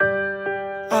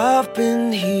I've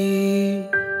been here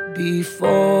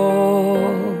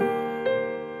before,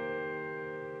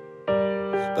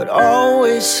 but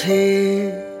always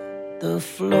hit the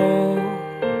floor.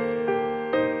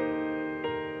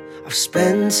 I've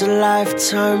spent a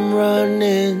lifetime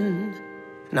running,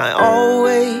 and I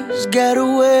always get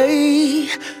away.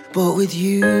 But with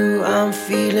you I'm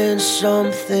feeling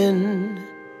something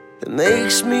that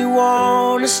makes me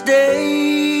wanna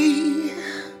stay.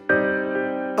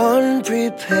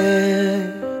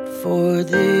 Unprepared for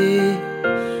this,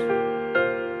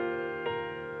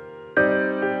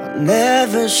 I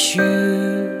never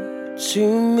shoot to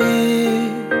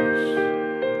miss,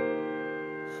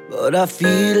 but I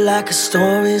feel like a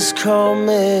storm is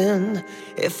coming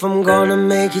if I'm gonna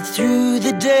make it through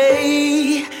the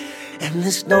day. And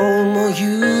there's no more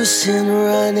use in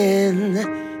running,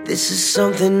 this is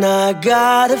something I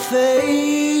gotta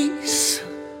face.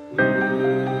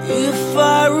 If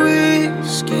I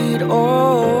risk it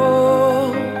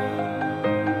all,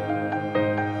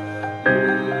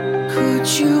 could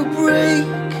you break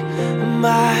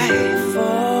my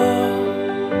fall?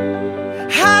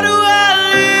 How do I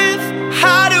live?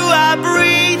 How do I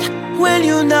breathe when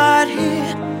you're not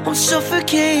here? I'm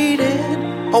suffocating.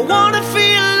 I wanna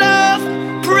feel love,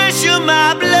 pressure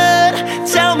my blood.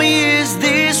 Tell me, is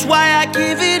this why I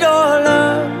give it all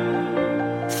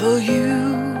up for you?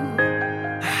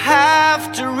 Have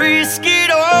to risk it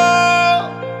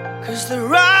all, 'cause the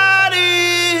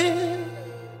writing's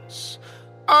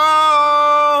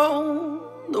on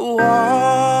the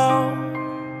wall.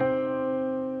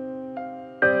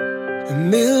 A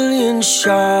million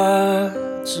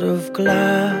shards of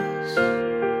glass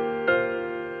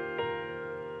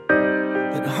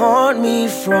that haunt me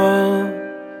from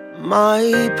my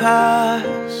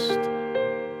past.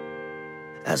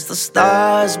 As the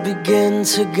stars begin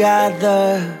to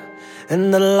gather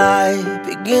and the light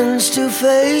begins to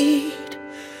fade,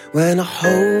 when a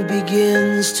hope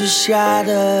begins to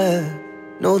shatter,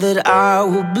 know that I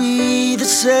will be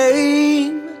the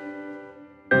same.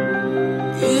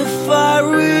 If I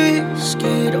risk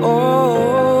it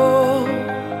all,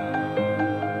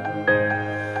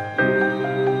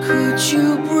 could you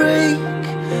break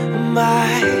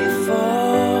my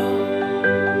fall?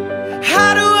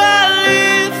 How do I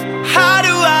live? How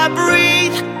do I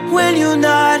breathe when you're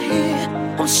not here?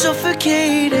 I'm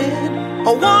suffocating.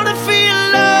 I wanna feel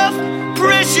love,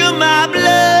 pressure my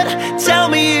blood. Tell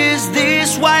me, is this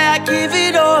why I give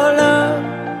it all up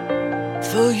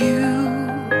for you?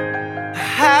 I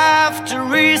have to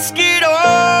risk it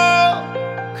all,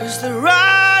 'cause the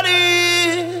writing's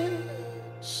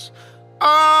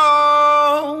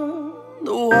on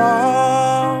the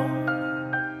wall.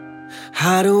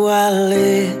 How do I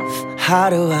live? How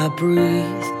do I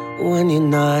breathe when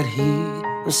you're not here?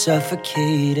 I'm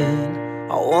suffocating.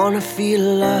 I wanna feel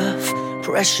love,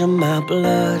 pressure my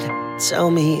blood. Tell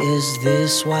me, is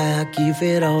this why I give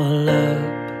it all up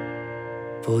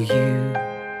for you?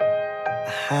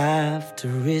 I have to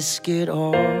risk it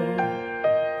all,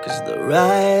 'cause the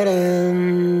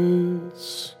writing's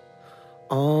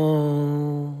on